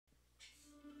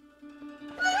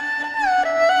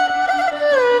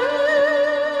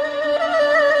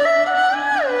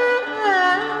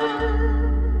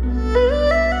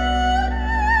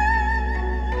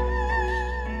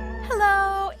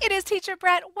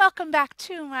Brett. Welcome back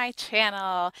to my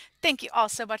channel. Thank you all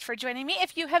so much for joining me.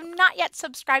 If you have not yet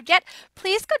subscribed yet,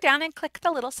 please go down and click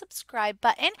the little subscribe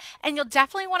button, and you'll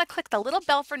definitely want to click the little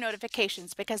bell for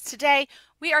notifications because today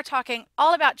we are talking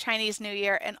all about Chinese New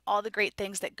Year and all the great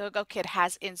things that Gogokid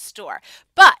has in store.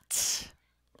 But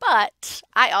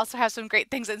I also have some great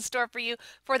things in store for you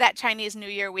for that Chinese New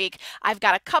Year week. I've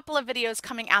got a couple of videos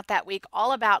coming out that week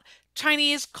all about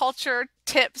Chinese culture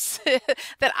tips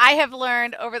that I have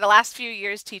learned over the last few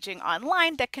years teaching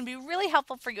online that can be really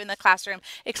helpful for you in the classroom.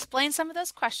 Explain some of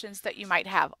those questions that you might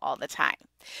have all the time.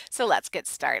 So let's get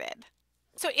started.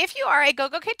 So if you are a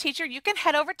Gogokid teacher, you can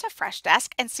head over to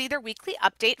Freshdesk and see their weekly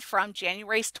update from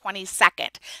January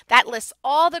 22nd. That lists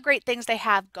all the great things they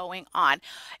have going on.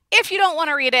 If you don't want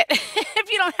to read it,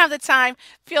 if you don't have the time,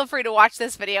 feel free to watch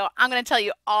this video. I'm going to tell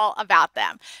you all about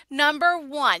them. Number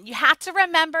one, you have to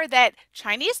remember that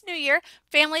Chinese New Year,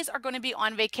 families are going to be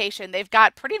on vacation. They've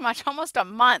got pretty much almost a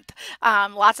month.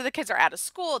 Lots of the kids are out of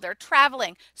school, they're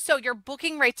traveling. So your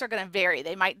booking rates are going to vary.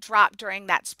 They might drop during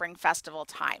that spring festival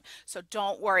time. So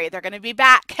don't worry, they're going to be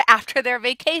back after their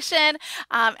vacation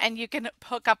and you can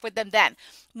hook up with them then.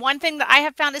 One thing that I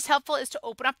have found is helpful is to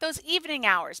open up those evening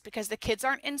hours because the kids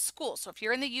aren't in school. So if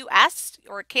you're in the US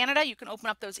or Canada, you can open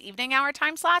up those evening hour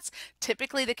time slots.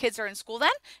 Typically the kids are in school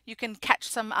then. You can catch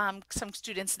some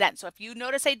students then. So if you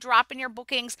notice a drop in your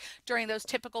bookings during those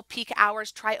typical peak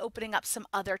hours, try opening up some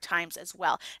other times as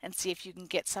well and see if you can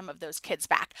get some of those kids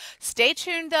back. Stay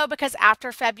tuned though, because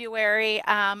after February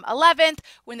 11th,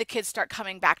 when the kids start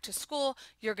coming back to school,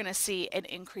 you're going to see an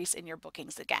increase in your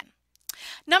bookings again.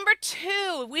 Number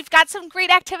two, we've got some great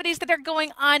activities that are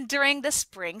going on during the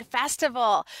Spring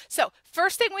Festival. So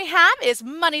first thing we have is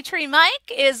Money Tree Mike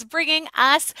is bringing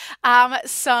us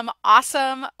some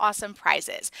awesome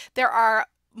prizes. There are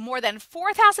more than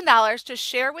 $4,000 to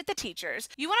share with the teachers.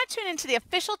 You want to tune into the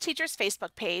official teachers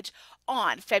Facebook page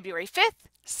on February 5th,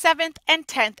 7th, and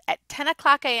 10th at 10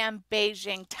 o'clock a.m.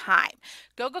 Beijing time.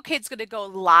 Gogokid's going to go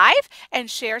live and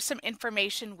share some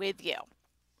information with you.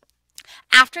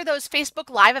 After those Facebook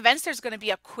Live events, there's going to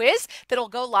be a quiz that'll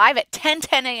go live at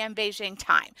 10:10 a.m. Beijing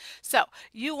time. So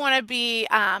you want to be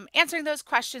answering those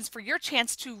questions for your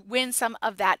chance to win some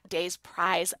of that day's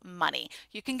prize money.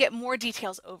 You can get more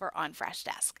details over on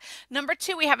Freshdesk. Number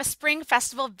two, we have a Spring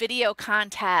Festival video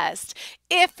contest.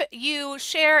 If you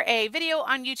share a video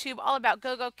on YouTube all about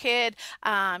Gogokid,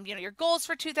 your goals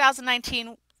for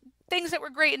 2019, things that were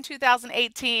great in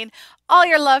 2018, all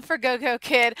your love for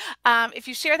Gogokid. If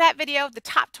you share that video, the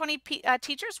top 20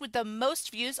 teachers with the most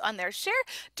views on their share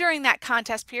during that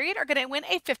contest period are going to win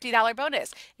a $50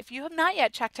 bonus. If you have not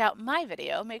yet checked out my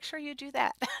video, make sure you do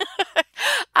that.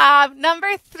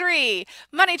 Number three,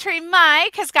 Money Tree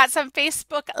Mike has got some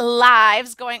Facebook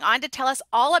Lives going on to tell us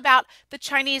all about the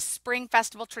Chinese Spring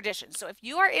Festival tradition. So if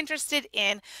you are interested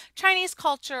in Chinese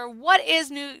culture, what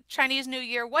is Chinese New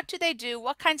Year, what do they do,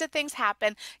 what kinds of things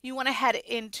happen, you want to head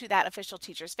into that official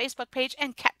teachers Facebook page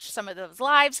and catch some of those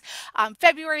lives.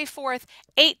 February 4th,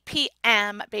 8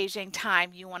 p.m. Beijing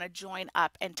time, you want to join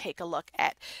up and take a look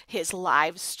at his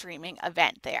live streaming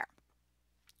event there.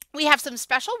 We have some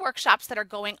special workshops that are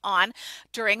going on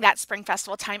during that Spring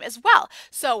Festival time as well.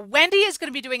 So Wendy is going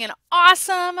to be doing an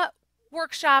awesome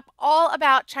workshop all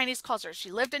about Chinese culture.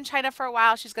 She lived in China for a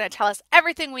while. She's going to tell us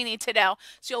everything we need to know.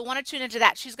 So you'll want to tune into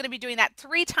that. She's going to be doing that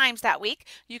 3 times that week.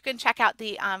 You can check out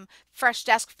the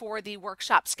Freshdesk for the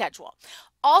workshop schedule.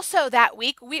 Also that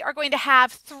week, we are going to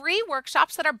have 3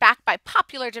 workshops that are backed by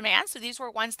popular demand. So these were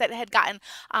ones that had gotten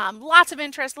lots of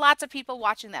interest, lots of people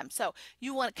watching them. So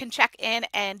you can check in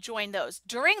and join those.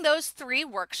 During those 3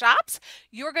 workshops,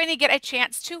 you're going to get a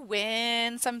chance to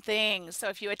win some things. So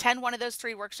if you attend one of those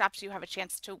 3 workshops, you have a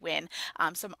chance to win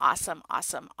some awesome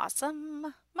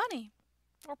money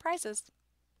or prizes.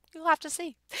 You'll have to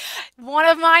see. One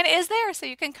of mine is there, so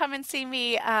you can come and see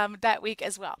me that week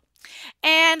as well.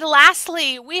 And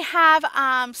lastly, we have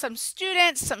some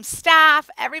students, some staff,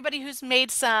 everybody who's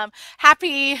made some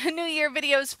Happy New Year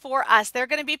videos for us. They're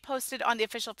going to be posted on the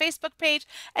official Facebook page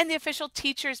and the official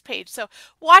teachers page. So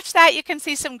watch that. You can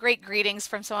see some great greetings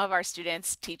from some of our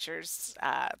students, teachers,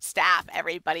 staff,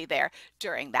 everybody there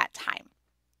during that time.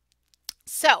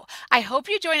 So I hope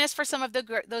you join us for some of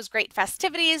those great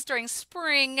festivities during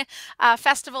Spring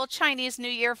Festival, Chinese New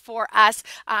Year for us.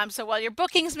 So while your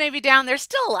bookings may be down, there's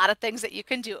still a lot of things that you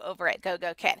can do over at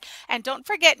Gogokid. And don't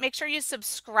forget, make sure you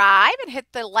subscribe and hit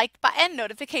the like button,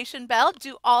 notification bell,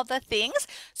 do all the things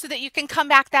so that you can come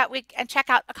back that week and check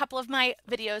out a couple of my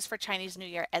videos for Chinese New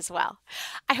Year as well.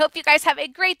 I hope you guys have a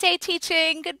great day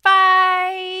teaching.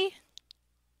 Goodbye.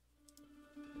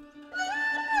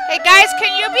 Hey guys,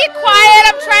 can you be quiet?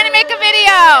 I'm trying to make a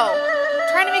video.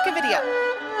 trying to make a video.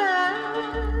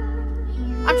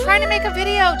 I'm trying to make a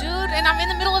video, dude, and I'm in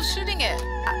the middle of shooting it.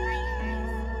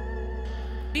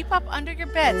 Sweep up under your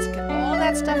beds. Get all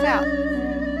that stuff out.